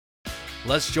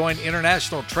Let's join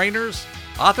international trainers,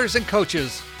 authors, and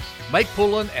coaches, Mike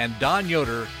Poulin and Don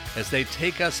Yoder, as they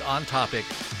take us on topic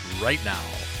right now.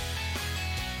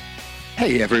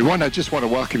 Hey everyone, I just want to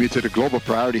welcome you to the Global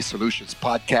Priority Solutions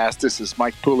podcast. This is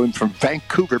Mike Poulin from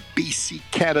Vancouver, BC,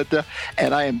 Canada,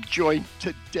 and I am joined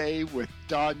today with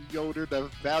Don Yoder, the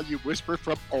Value Whisperer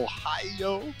from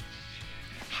Ohio.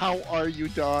 How are you,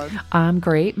 Don? I'm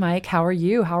great, Mike. How are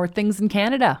you? How are things in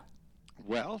Canada?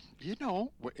 Well, you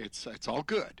know, it's all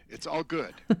good. It's all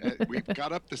good. We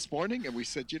got up this morning and we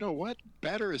said, you know what?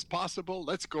 Better is possible.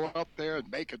 Let's go out there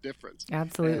and make a difference.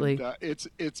 Absolutely. And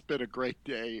it's been a great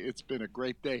day. It's been a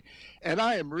great day. And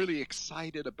I am really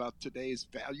excited about today's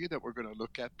value that we're going to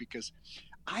look at, because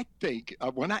I think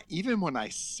when I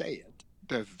say it,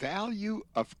 the value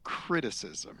of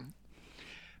criticism,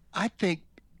 I think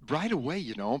right away,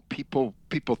 you know, people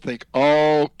think,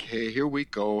 oh, okay, here we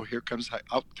go.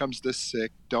 Out comes the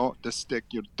stick.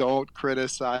 You don't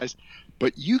criticize.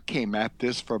 But you came at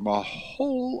this from a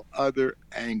whole other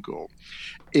angle.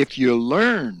 If you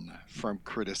learn from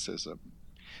criticism,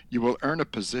 you will earn a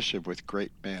position with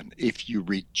great men. If you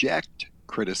reject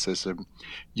criticism,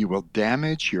 you will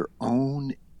damage your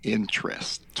own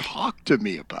interest. Talk to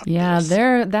me about this.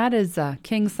 That is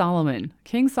King Solomon.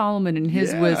 King Solomon in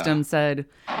his wisdom said,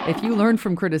 if you learn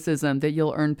from criticism, that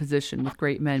you'll earn position with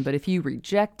great men. But if you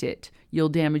reject it, you'll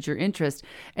damage your interest.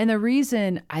 And the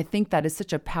reason I think that is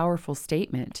such a powerful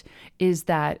statement is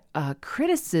that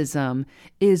criticism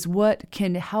is what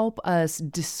can help us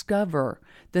discover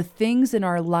the things in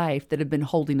our life that have been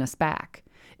holding us back.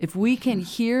 If we can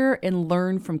hear and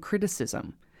learn from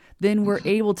criticism, then we're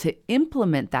able to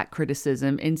implement that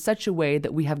criticism in such a way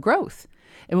that we have growth.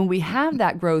 And when we have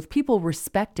that growth, people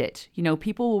respect it. You know,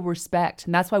 people will respect,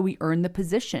 and that's why we earn the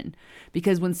position.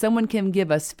 Because when someone can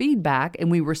give us feedback and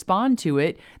we respond to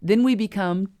it, then we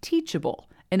become teachable.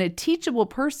 And a teachable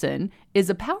person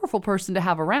is a powerful person to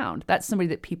have around. That's somebody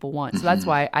that people want. So that's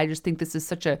why I just think this is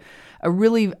such a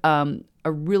really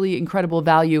incredible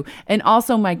value. And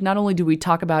also, Mike, not only do we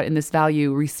talk about in this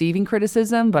value receiving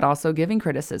criticism, but also giving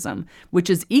criticism, which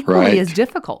is equally as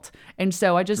difficult. And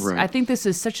so I think this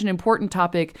is such an important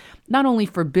topic, not only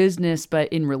for business, but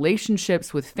in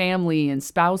relationships with family and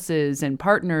spouses and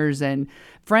partners and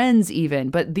friends even.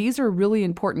 But these are really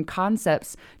important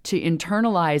concepts to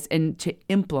internalize and to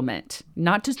implement,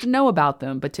 not just to know about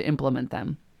them, but to implement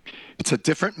them. It's a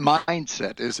different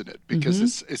mindset, isn't it?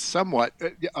 Because it's somewhat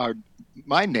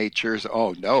my nature is,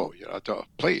 oh no, you know,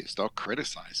 please don't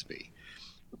criticize me.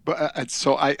 But and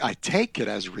so I take it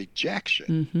as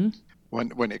rejection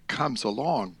when it comes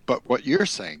along. But what you're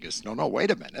saying is, no,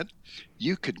 wait a minute.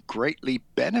 You could greatly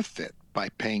benefit by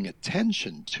paying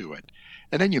attention to it.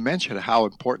 And then you mentioned how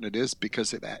important it is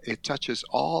because it touches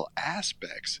all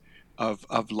aspects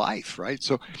of life, right?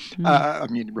 So, I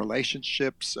mean,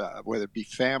 relationships, whether it be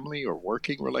family or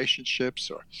working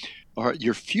relationships or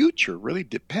your future, really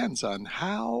depends on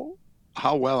how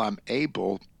well I'm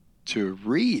able to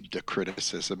read the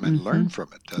criticism and learn from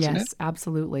it, doesn't it? Yes,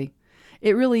 absolutely.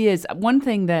 It really is. One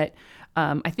thing that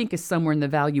I think is somewhere in the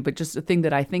value, but just a thing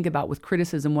that I think about with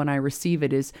criticism when I receive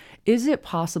it is it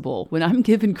possible when I'm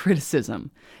given criticism,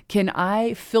 can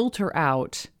I filter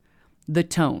out the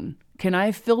tone? Can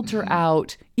I filter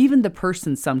out even the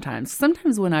person sometimes?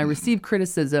 Sometimes when I receive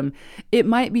criticism, it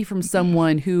might be from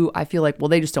someone who I feel like, well,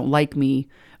 they just don't like me,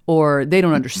 or they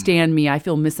don't understand me. I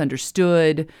feel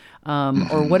misunderstood,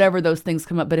 or whatever those things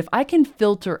come up. But if I can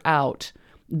filter out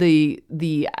the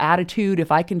attitude,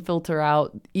 if I can filter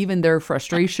out even their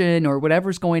frustration or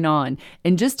whatever's going on,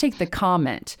 and just take the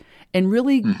comment and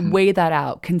really weigh that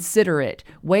out, consider it,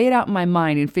 weigh it out in my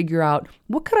mind and figure out,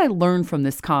 what could I learn from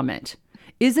this comment?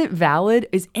 Is it valid?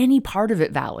 Is any part of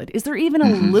it valid? Is there even a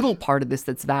little part of this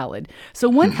that's valid? So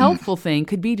one helpful thing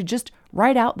could be to just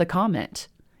write out the comment.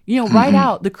 You know, write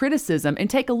out the criticism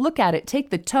and take a look at it. Take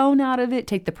the tone out of it.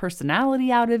 Take the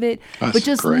personality out of it. But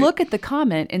just look at the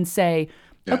comment and say,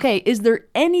 okay, is there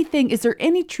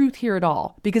any truth here at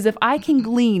all? Because if I can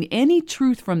glean any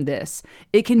truth from this,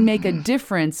 it can make a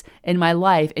difference in my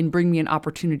life and bring me an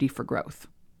opportunity for growth.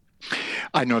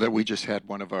 I know that we just had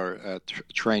one of our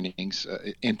trainings,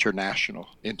 international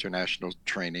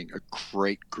training, a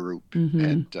great group,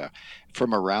 and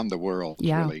from around the world,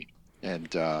 really.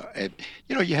 And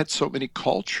you know, you had so many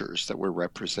cultures that were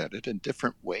represented and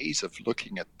different ways of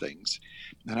looking at things.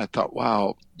 And I thought,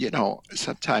 wow, you know,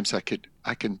 sometimes I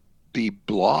can be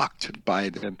blocked by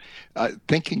them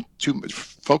thinking too much,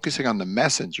 focusing on the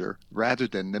messenger rather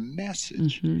than the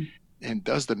message. And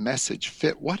does the message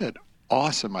fit? What an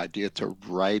awesome idea to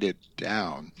write it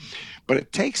down. But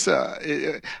it takes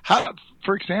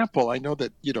for example, I know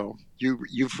that,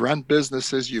 you've run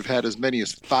businesses, you've had as many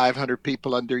as 500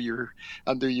 people under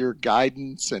your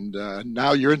guidance, and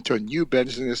now you're into a new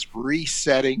business,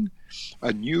 resetting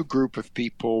a new group of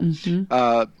people.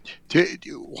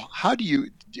 How do you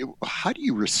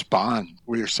respond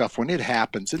with yourself when it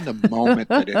happens, in the moment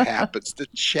that it happens, the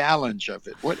challenge of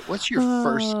it? What's your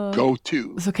first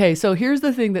go-to? Okay, so here's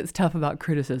the thing that's tough about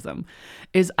criticism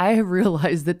is I have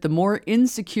realized that the more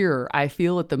insecure I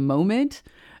feel at the moment,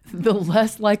 the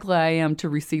less likely I am to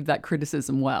receive that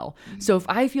criticism well. So if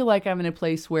I feel like I'm in a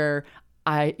place where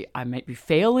I might be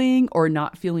failing or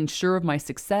not feeling sure of my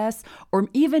success or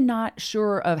even not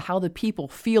sure of how the people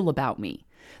feel about me,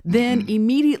 then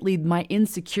immediately my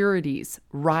insecurities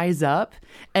rise up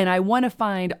and I want to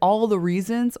find all the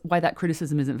reasons why that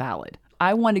criticism isn't valid.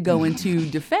 I want to go into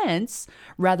defense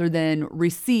rather than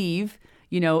receive,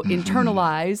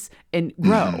 internalize and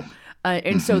grow.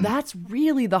 And so that's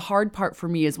really the hard part for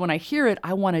me is when I hear it,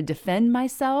 I want to defend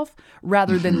myself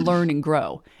rather than learn and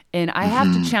grow. And I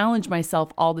have to challenge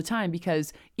myself all the time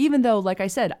because even though, like I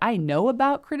said, I know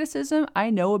about criticism,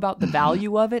 I know about the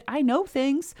value of it, I know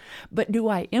things, but do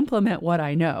I implement what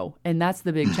I know? And that's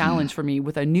the big challenge for me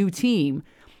with a new team.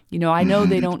 I know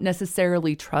they don't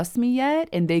necessarily trust me yet,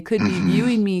 and they could be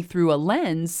viewing me through a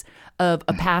lens of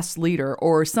a past leader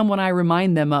or someone I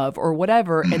remind them of or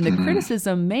whatever, and the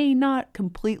criticism may not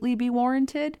completely be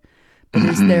warranted, but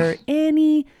is there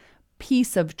any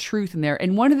piece of truth in there?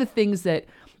 And one of the things that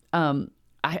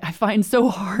I find so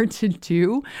hard to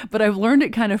do, but I've learned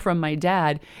it kind of from my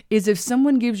dad, is if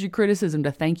someone gives you criticism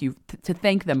to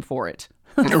thank them for it.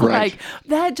 Right. Like,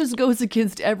 that just goes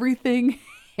against everything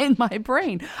in my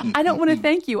brain. I don't want to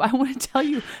thank you. I want to tell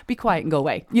you, be quiet and go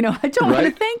away. I don't want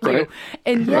to thank you.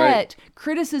 And yet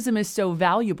criticism is so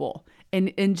valuable.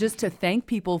 And just to thank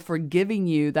people for giving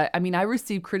you that. I mean, I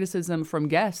receive criticism from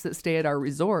guests that stay at our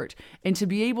resort, and to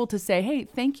be able to say, hey,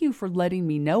 thank you for letting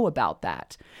me know about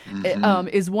that,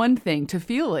 is one thing. To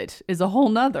feel it is a whole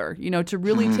nother, to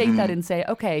really take that and say,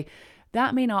 okay,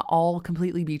 that may not all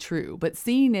completely be true, but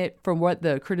seeing it from what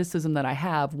the criticism that I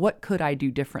have, what could I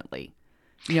do differently?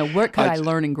 What could I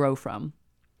learn and grow from?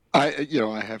 I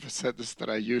have said this, that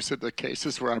I use in the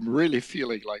cases where I'm really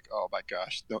feeling like, oh my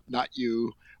gosh, no, not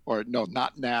you, or no,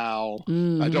 not now.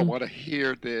 I don't want to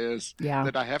hear this. Yeah.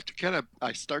 That I have to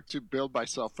I start to build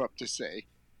myself up to say,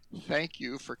 thank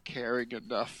you for caring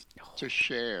enough to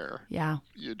share. Yeah.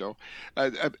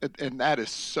 And that is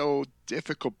so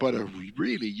difficult, but a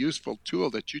really useful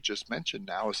tool that you just mentioned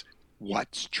now is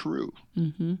what's true.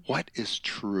 What is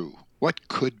true? What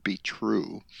could be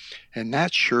true? And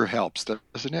that sure helps,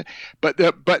 doesn't it? But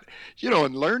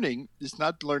in learning, it's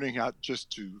not learning how just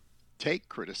to take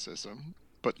criticism,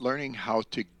 but learning how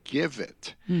to give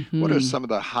it. What are some of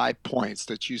the high points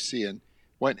that you see, and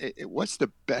what's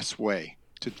the best way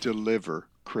to deliver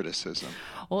criticism?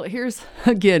 Well, here's,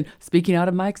 again, speaking out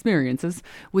of my experiences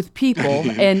with people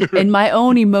and my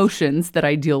own emotions that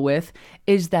I deal with,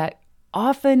 is that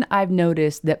often I've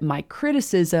noticed that my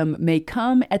criticism may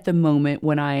come at the moment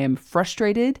when I am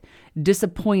frustrated,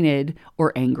 disappointed,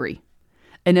 or angry.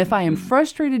 And if I am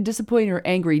frustrated, disappointed, or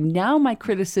angry, now my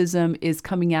criticism is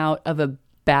coming out of a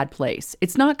bad place.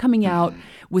 It's not coming out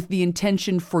with the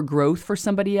intention for growth for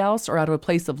somebody else or out of a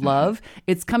place of love.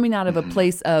 It's coming out of a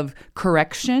place of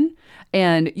correction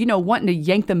and, wanting to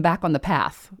yank them back on the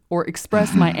path or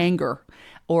express my anger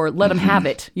or let them have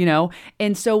it,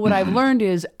 And so what I've learned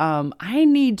is I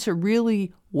need to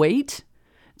really wait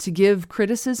to give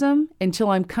criticism until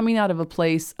I'm coming out of a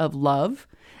place of love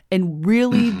and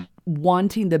really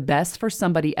wanting the best for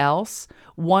somebody else,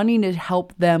 wanting to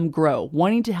help them grow,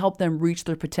 wanting to help them reach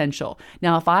their potential.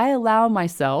 Now, if I allow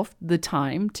myself the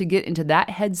time to get into that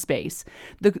headspace,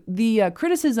 the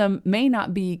criticism may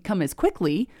not come as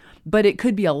quickly, but it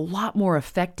could be a lot more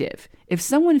effective. If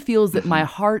someone feels that my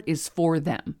heart is for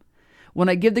them, when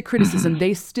I give the criticism,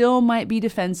 they still might be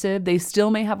defensive. They still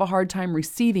may have a hard time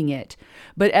receiving it.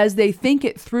 But as they think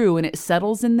it through and it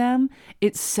settles in them,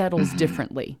 it settles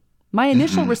differently. My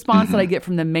initial response that I get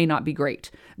from them may not be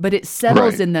great, but it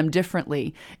settles in them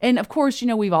differently. And of course,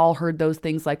 we've all heard those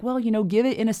things like, well, give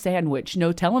it in a sandwich,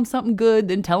 tell them something good,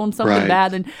 then tell them something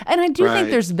bad. And I do think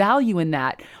there's value in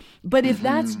that. But if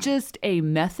that's just a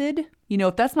method,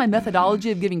 if that's my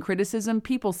methodology of giving criticism,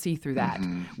 people see through that.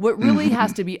 What really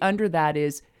has to be under that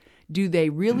is, Do they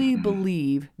really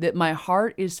believe that my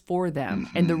heart is for them?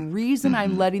 And the reason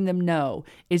I'm letting them know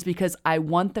is because I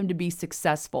want them to be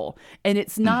successful. And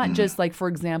it's not just like, for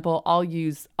example, I'll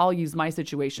use my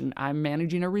situation. I'm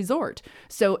managing a resort.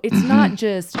 So it's not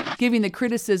just giving the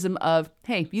criticism of,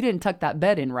 hey, you didn't tuck that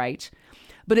bed in right.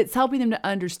 But it's helping them to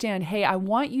understand, hey, I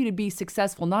want you to be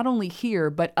successful, not only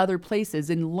here, but other places.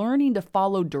 And learning to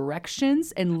follow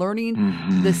directions and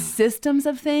learning the systems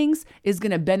of things is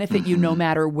going to benefit you no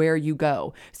matter where you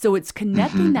go. So it's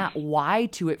connecting that why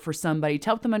to it for somebody to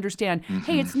help them understand,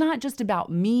 hey, it's not just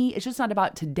about me. It's just not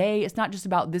about today. It's not just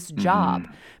about this job,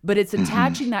 but it's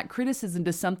attaching that criticism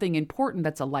to something important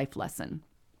that's a life lesson.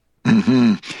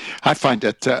 I find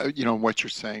that what you're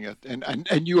saying,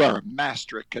 and you are a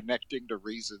master at connecting the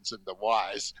reasons and the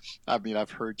whys. I mean,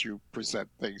 I've heard you present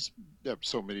things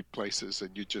so many places, and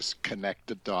you just connect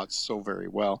the dots so very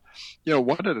well.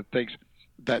 One of the things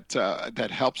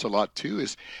that helps a lot too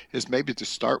is maybe to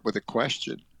start with a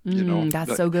question.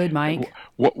 That's so good, Mike.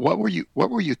 What were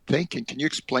you thinking? Can you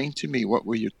explain to me what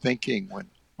were you thinking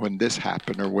when this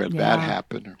happened, or when that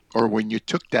happened, or when you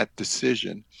took that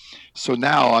decision? So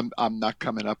now I'm not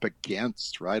coming up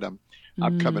against, right? I'm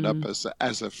coming up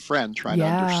as a friend, trying to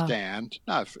understand,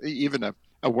 not even a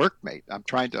workmate. I'm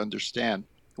trying to understand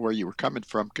where you were coming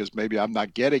from, because maybe I'm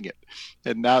not getting it.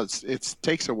 And now it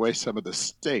takes away some of the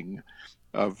sting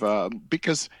of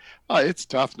because it's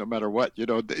tough no matter what.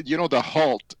 The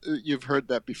halt. You've heard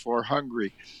that before.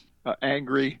 Hungry.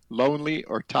 Angry, lonely,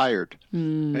 or tired.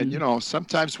 And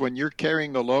sometimes when you're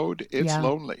carrying the load, it's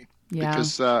lonely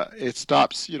because it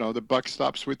stops. The buck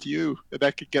stops with you.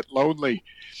 That could get lonely,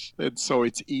 and so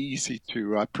it's easy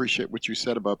to appreciate what you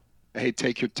said about, hey,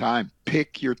 take your time,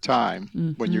 pick your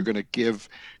time when you're going to give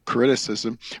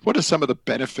criticism. What are some of the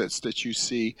benefits that you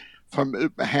see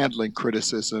from handling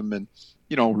criticism and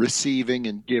receiving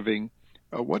and giving?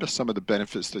 What are some of the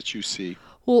benefits that you see?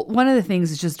 Well, one of the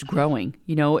things is just growing.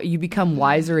 You become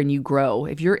wiser and you grow.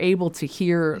 If you're able to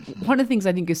hear, one of the things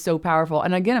I think is so powerful,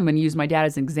 and again, I'm going to use my dad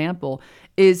as an example,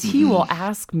 is he will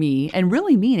ask me, and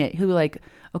really mean it. He'll be like,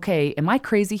 okay, am I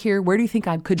crazy here? Where do you think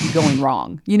I could be going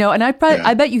wrong? And I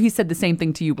bet you he said the same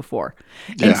thing to you before.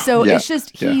 And so it's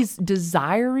just he's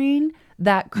desiring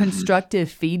that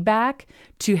constructive feedback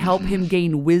to help him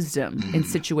gain wisdom in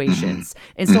situations.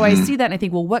 And so I see that and I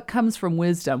think, well, what comes from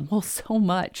wisdom? Well, so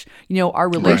much. Our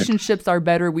relationships are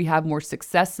better. We have more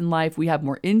success in life. We have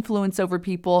more influence over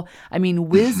people. I mean,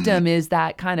 wisdom is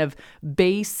that kind of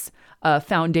base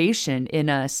foundation in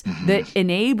us that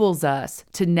enables us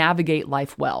to navigate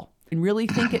life well. And really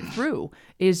think it through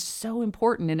is so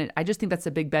important. And I just think that's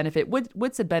a big benefit.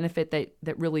 What's a benefit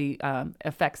that really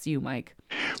affects you, Mike?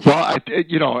 Well,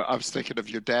 I was thinking of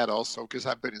your dad also, because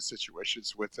I've been in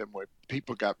situations with him where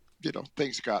people got,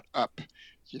 things got up,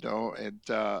 and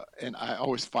I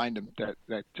always find him that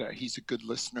he's a good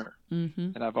listener.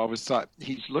 And I've always thought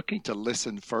he's looking to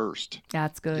listen first.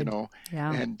 That's good.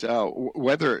 And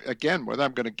whether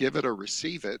I'm going to give it or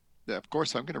receive it, of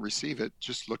course I'm going to receive it.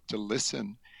 Just look to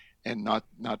listen and not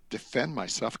defend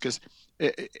myself, because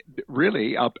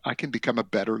really I can become a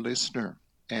better listener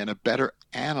and a better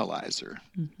analyzer,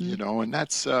 and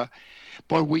that's,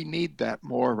 we need that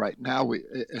more right now.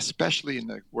 Especially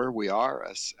in where we are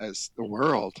as the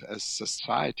world, as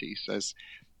societies, as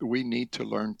we need to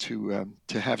learn to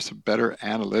have some better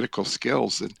analytical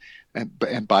skills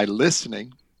and by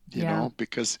listening,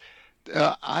 because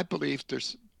I believe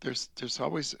there's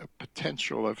always a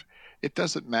potential of, it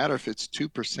doesn't matter if it's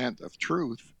 2% of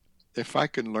truth. If I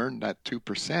can learn that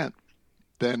 2%,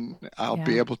 then I'll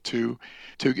be able to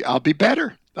I'll be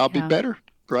better. I'll be better,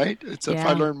 right? It's if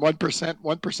I learn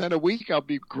 1% a week, I'll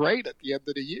be great at the end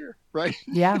of the year, right?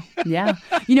 Yeah.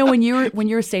 When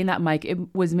you were saying that, Mike, it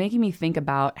was making me think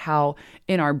about how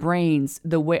in our brains,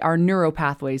 the way our neural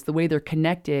pathways, the way they're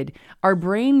connected, our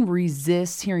brain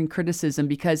resists hearing criticism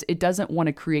because it doesn't want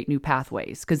to create new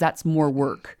pathways, because that's more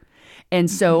work. And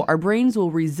so our brains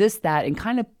will resist that and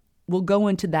kind of will go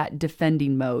into that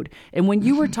defending mode. And when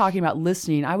you were talking about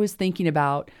listening, I was thinking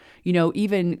about,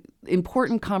 even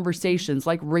important conversations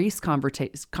like race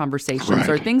conversations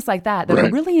or things like that are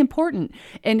really important.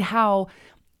 And how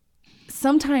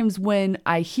sometimes when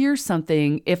I hear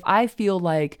something, if I feel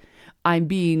like I'm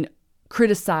being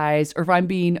criticized or if I'm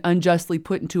being unjustly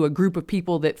put into a group of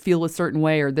people that feel a certain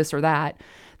way or this or that,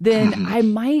 then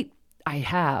I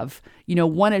have,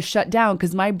 want to shut down,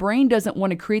 because my brain doesn't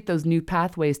want to create those new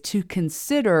pathways to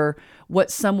consider what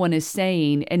someone is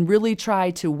saying and really try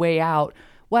to weigh out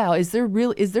wow, is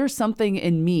there something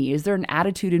in me? Is there an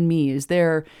attitude in me? Is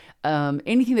there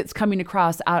anything that's coming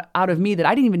across out of me that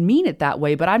I didn't even mean it that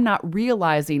way, but I'm not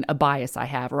realizing a bias I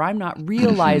have, or I'm not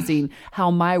realizing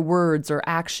how my words or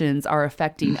actions are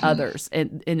affecting others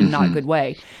in a not good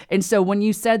way. And so when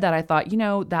you said that, I thought,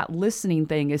 that listening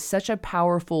thing is such a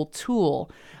powerful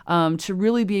tool to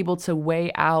really be able to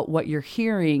weigh out what you're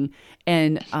hearing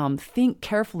and think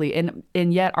carefully.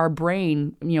 And yet our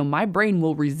brain, my brain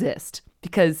will resist,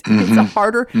 because it's a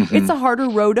harder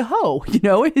row to hoe. It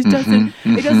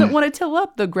doesn't want to till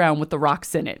up the ground with the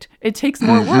rocks in it. It takes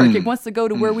more work. It wants to go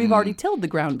to where we've already tilled the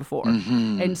ground before.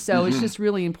 And so it's just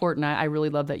really important. I really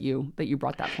love that you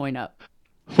brought that point up.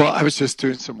 Well, I was just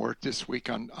doing some work this week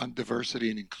on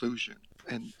diversity and inclusion,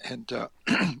 and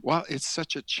well, it's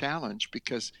such a challenge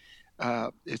because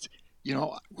it's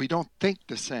we don't think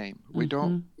the same. We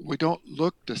don't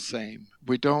look the same.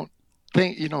 We don't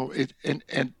think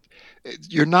and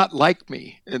you're not like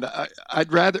me, and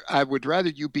I would rather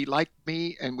you be like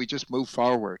me and we just move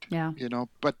forward. Yeah.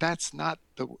 But that's not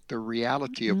the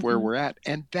reality of where we're at,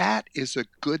 and that is a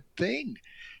good thing.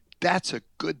 That's a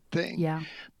good thing. Yeah.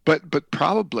 But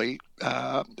probably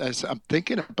as I'm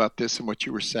thinking about this and what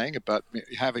you were saying about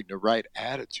having the right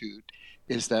attitude,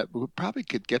 is that we probably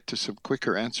could get to some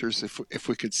quicker answers if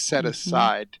we could set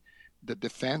aside the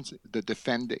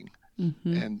defending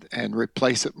and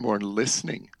replace it more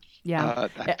listening. Yeah.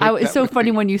 It's so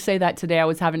funny when you say that today. I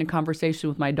was having a conversation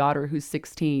with my daughter who's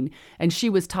 16, and she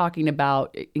was talking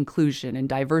about inclusion and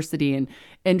diversity.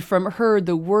 And from her,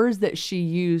 the words that she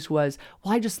used was,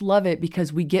 well, I just love it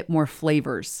because we get more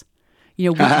flavors.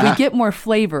 We get more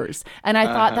flavors. And I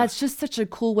thought that's just such a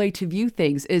cool way to view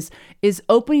things, is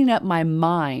opening up my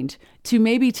mind to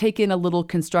maybe take in a little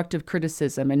constructive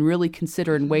criticism and really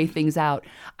consider and weigh things out.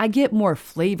 I get more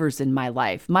flavors in my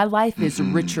life. My life is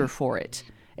richer for it.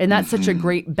 And that's such a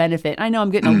great benefit. I know I'm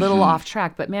getting a little off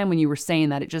track, but man, when you were saying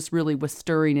that, it just really was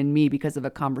stirring in me because of a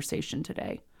conversation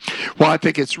today. Well, I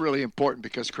think it's really important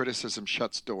because criticism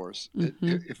shuts doors.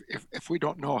 If we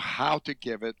don't know how to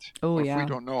give it, if we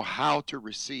don't know how to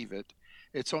receive it,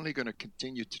 it's only going to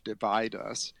continue to divide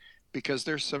us. Because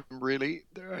there's some really,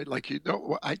 like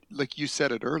you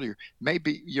said it earlier,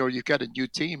 maybe you've got a new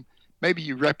team. Maybe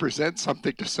you represent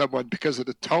something to someone because of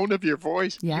the tone of your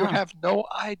voice. Yeah. You have no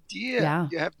idea. Yeah.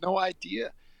 You have no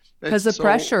idea. Because of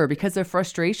pressure, because of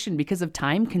frustration, because of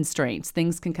time constraints,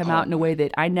 things can come out in a way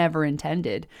that I never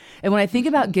intended. And when I think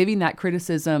about giving that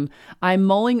criticism, I'm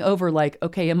mulling over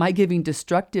okay, am I giving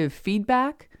destructive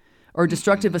feedback or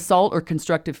destructive assault or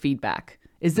constructive feedback?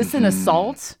 Is this an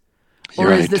assault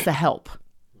or is this a help?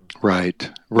 Right.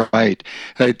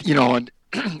 And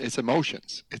it's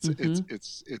emotions.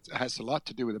 It has a lot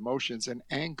to do with emotions, and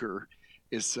anger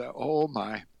is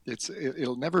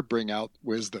it'll never bring out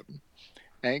wisdom.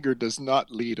 Anger does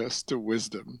not lead us to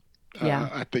wisdom.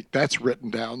 I think that's written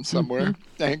down somewhere.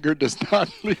 Anger does not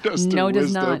lead us to wisdom. No, it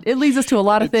does not. It leads us to a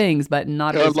lot of things, but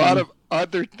not wisdom. A lot of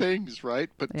other things, right?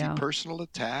 But the personal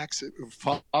attacks,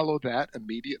 follow that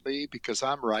immediately because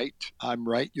I'm right,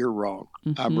 you're wrong.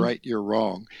 I'm right, you're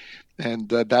wrong. And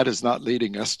that is not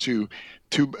leading us to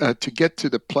get to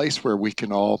the place where we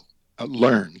can all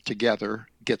learn together,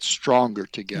 get stronger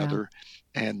together,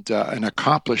 and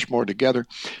accomplish more together.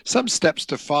 Some steps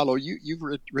to follow. You've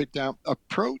written down: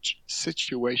 approach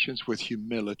situations with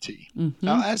humility.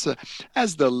 Now,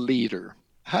 as the leader,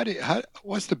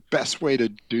 what's the best way to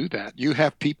do that? You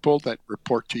have people that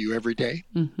report to you every day.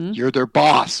 You're their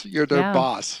boss.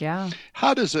 Yeah.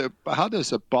 How does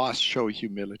a boss show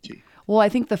humility? Well, I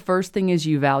think the first thing is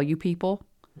you value people.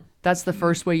 That's the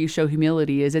first way you show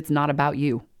humility, is it's not about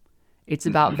you. It's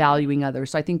about valuing others.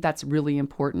 So I think that's really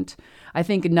important. I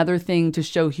think another thing to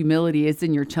show humility is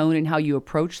in your tone and how you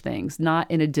approach things, not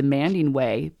in a demanding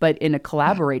way, but in a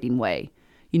collaborating way.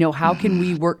 How can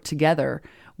we work together?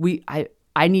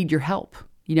 I need your help.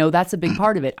 That's a big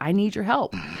part of it. I need your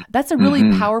help. That's a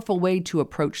really powerful way to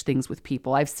approach things with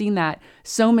people. I've seen that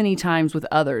so many times with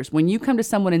others. When you come to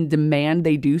someone and demand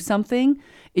they do something,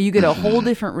 you get a whole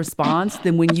different response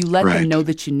than when you let them know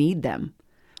that you need them.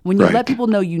 When you let people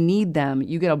know you need them,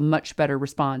 you get a much better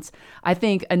response. I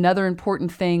think another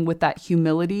important thing with that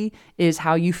humility is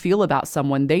how you feel about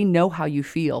someone. They know how you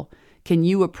feel. Can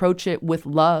you approach it with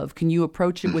love? Can you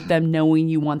approach it with them knowing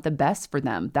you want the best for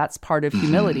them? That's part of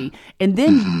humility. And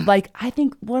then, I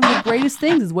think one of the greatest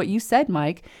things is what you said,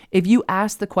 Mike. If you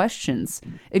ask the questions,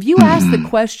 if you ask the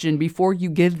question before you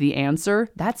give the answer,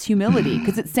 that's humility,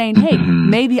 because it's saying, hey,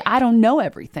 maybe I don't know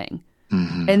everything.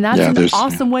 And that's Yeah, an there's-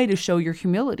 awesome way to show your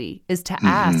humility, is to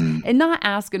ask, and not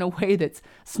ask in a way that's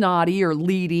snotty or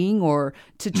leading or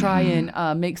to try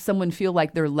and make someone feel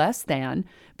like they're less than,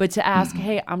 but to ask,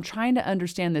 hey, I'm trying to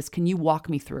understand this. Can you walk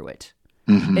me through it?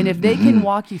 And if they can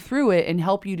walk you through it and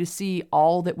help you to see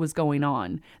all that was going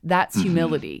on, that's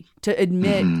humility. To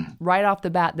admit right off the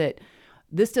bat that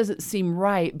this doesn't seem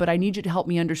right, but I need you to help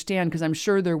me understand because I'm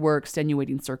sure there were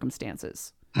extenuating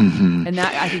circumstances. And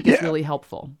that, I think, is really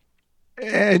helpful.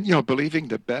 And believing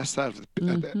the best out of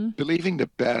believing the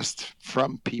best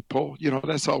from people,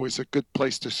 that's always a good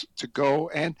place to go.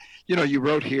 And you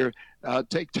wrote here,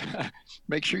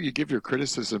 make sure you give your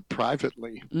criticism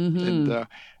privately, and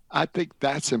I think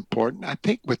that's important. I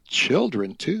think with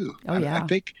children too. Oh, yeah.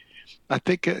 I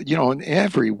think in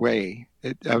every way.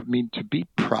 To be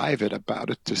private about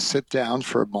it, to sit down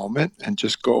for a moment and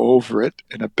just go over it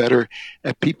and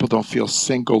people don't feel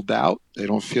singled out. They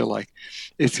don't feel like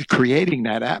it's creating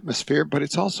that atmosphere, but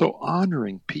it's also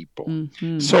honoring people.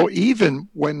 So even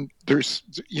when there's,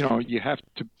 you have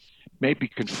to maybe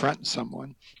confront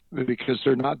someone because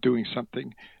they're not doing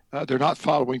something, they're not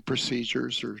following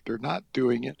procedures or they're not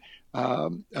doing it.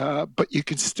 But you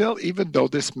can still, even though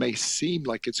this may seem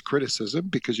like it's criticism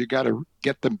because you got to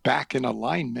get them back in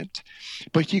alignment,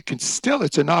 but you can still,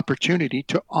 it's an opportunity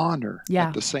to honor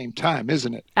at the same time,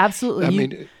 isn't it?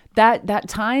 Absolutely. That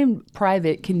time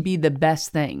private can be the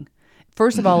best thing.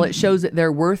 First of all, it shows that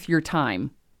they're worth your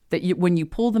time. That when you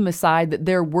pull them aside, that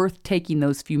they're worth taking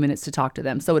those few minutes to talk to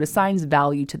them. So it assigns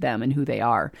value to them and who they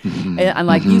are. And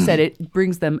like you said,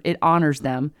 it honors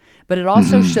them, but it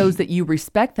also shows that you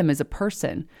respect them as a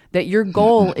person, that your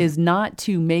goal is not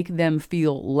to make them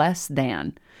feel less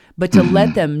than, but to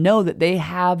let them know that they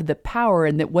have the power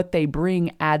and that what they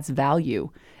bring adds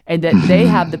value. And that they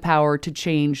have the power to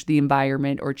change the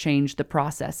environment or change the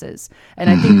processes. And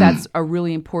I think that's a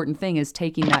really important thing, is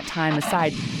taking that time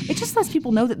aside. It just lets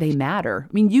people know that they matter.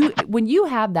 I mean, when you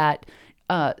have that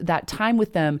time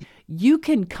with them, you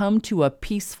can come to a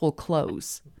peaceful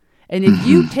close. And if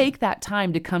you take that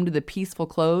time to come to the peaceful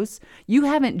close, you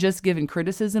haven't just given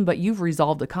criticism, but you've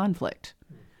resolved a conflict.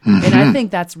 And I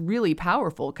think that's really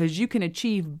powerful because you can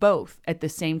achieve both at the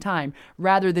same time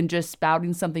rather than just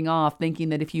spouting something off thinking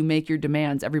that if you make your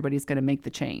demands, everybody's going to make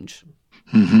the change.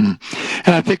 And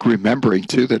I think remembering,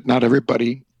 too, that not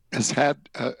everybody has had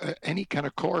any kind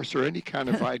of course or any kind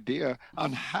of idea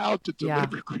on how to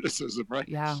deliver criticism, right?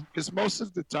 Yeah. Because most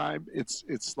of the time it's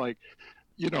like,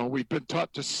 we've been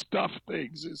taught to stuff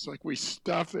things. It's like we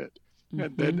stuff it.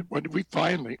 And then when we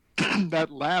finally, that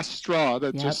last straw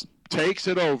that just takes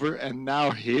it over, and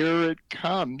now here it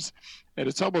comes. And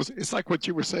it's like what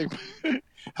you were saying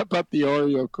about the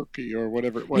Oreo cookie or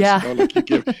whatever it was. Yeah. Like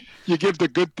you give the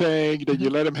good thing, then you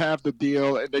let them have the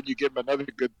deal, and then you give them another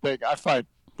good thing. I find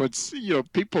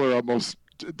people are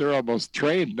almost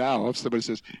trained now. If somebody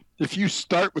says, if you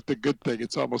start with the good thing,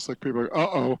 it's almost like people are,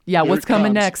 uh-oh. Yeah, what's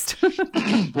coming next?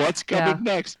 What's coming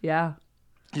next? Yeah.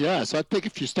 Yeah, so I think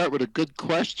if you start with a good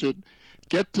question,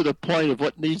 get to the point of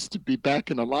what needs to be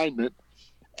back in alignment,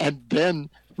 and then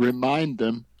remind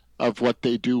them of what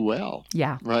they do well.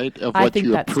 Yeah. Right? Of I what think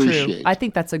you that's appreciate. true. I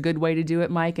think that's a good way to do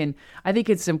it, Mike. And I think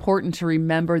it's important to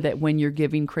remember that when you're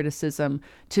giving criticism,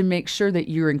 to make sure that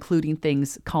you're including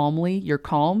things calmly, you're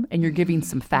calm, and you're giving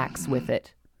some facts with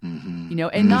it.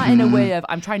 And not in a way of,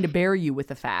 I'm trying to bury you with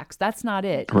the facts. That's not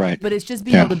it. Right. But it's just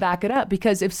being able to back it up.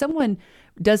 Because if someone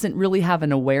doesn't really have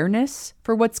an awareness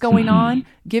for what's going on,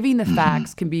 giving the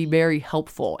facts can be very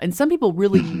helpful. And some people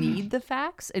really need the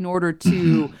facts in order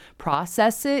to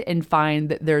process it and find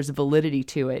that there's validity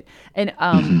to it. And,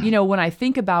 when I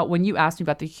think about, when you asked me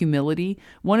about the humility,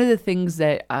 one of the things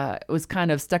that was kind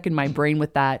of stuck in my brain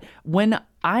with that, when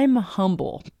I'm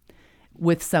humble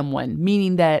with someone,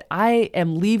 meaning that I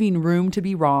am leaving room to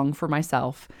be wrong for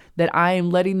myself, that I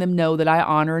am letting them know that I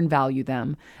honor and value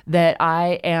them, that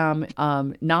I am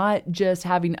not just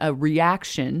having a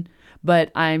reaction,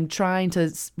 but I'm trying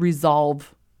to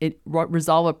resolve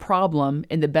a problem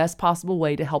in the best possible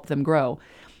way to help them grow.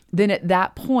 Then at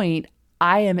that point,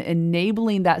 I am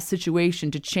enabling that situation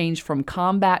to change from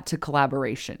combat to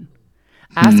collaboration.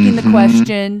 Asking the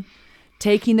question,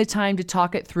 taking the time to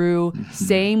talk it through,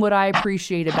 saying what I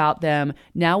appreciate about them.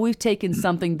 Now we've taken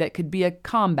something that could be a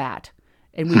combat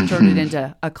and we've turned it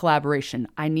into a collaboration.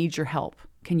 I need your help.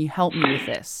 Can you help me with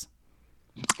this?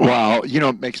 Well,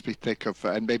 it makes me think of,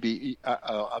 and maybe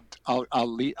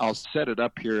I'll set it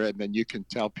up here, and then you can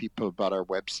tell people about our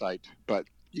website. But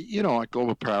at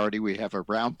Global Priority, we have a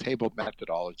roundtable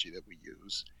methodology that we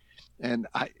use. And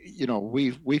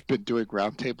we've been doing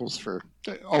roundtables for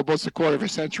almost a quarter of a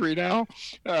century now,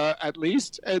 at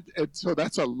least, and so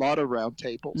that's a lot of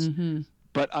roundtables. Mm-hmm.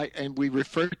 But we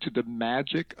refer to the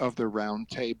magic of the round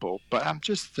table, but I'm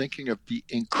just thinking of the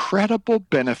incredible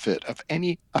benefit of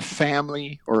a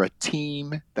family or a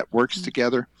team that works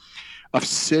together, of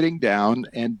sitting down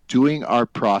and doing our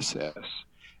process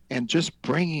and just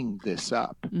bringing this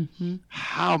up. Mm-hmm.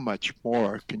 How much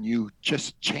more can you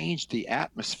just change the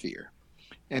atmosphere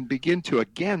and begin to,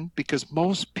 again, because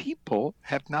most people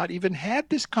have not even had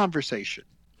this conversation.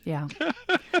 Yeah.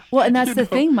 Well, and that's the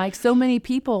thing, Mike. So many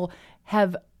people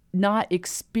have not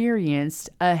experienced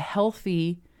a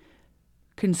healthy,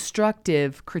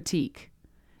 constructive critique.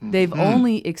 They've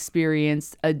only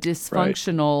experienced a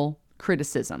dysfunctional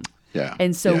criticism. Yeah.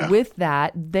 And so with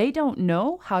that, they don't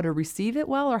know how to receive it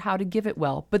well or how to give it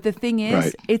well. But the thing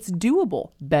is, it's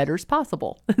doable. Better's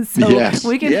possible. So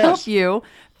we can help you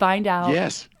find out,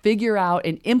 figure out,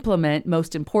 and implement,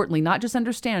 most importantly, not just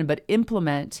understand, but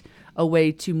implement a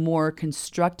way to more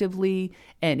constructively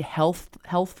and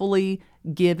healthfully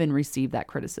give and receive that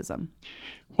criticism.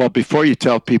 Well, before you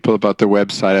tell people about the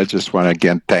website, I just want to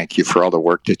again thank you for all the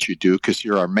work that you do, because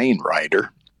you're our main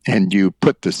writer and you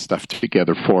put this stuff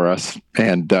together for us.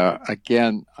 And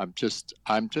again, I'm just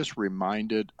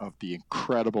reminded of the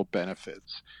incredible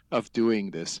benefits of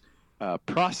doing this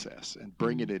process and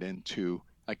bringing it into,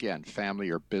 again,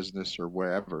 family or business or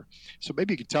wherever. So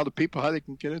maybe you can tell the people how they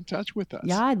can get in touch with us.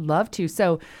 Yeah, I'd love to.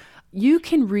 So you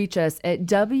can reach us at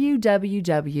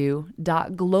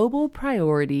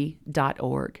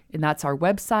www.globalpriority.org, and that's our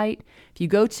website. If you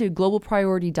go to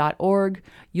globalpriority.org,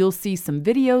 you'll see some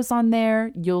videos on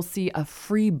there. You'll see a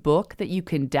free book that you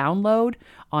can download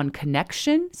on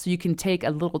connection, so you can take a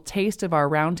little taste of our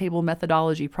roundtable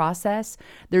methodology process.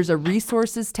 There's a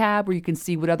resources tab where you can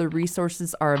see what other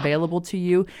resources are available to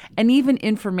you, and even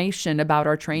information about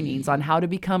our trainings on how to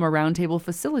become a roundtable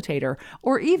facilitator,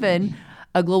 or even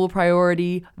a Global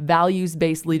Priority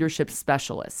values-based leadership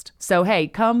specialist. So, hey,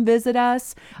 come visit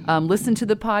us, listen to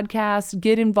the podcast,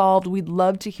 get involved. We'd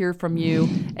love to hear from you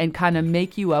and kind of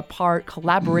make you a part,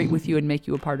 collaborate with you, and make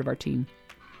you a part of our team.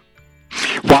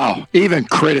 Wow, even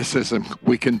criticism,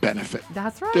 we can benefit.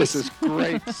 That's right. This is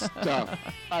great stuff.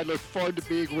 I look forward to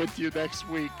being with you next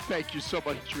week. Thank you so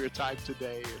much for your time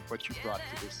today and what you brought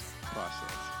to this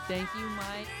process. Thank you,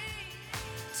 Mike.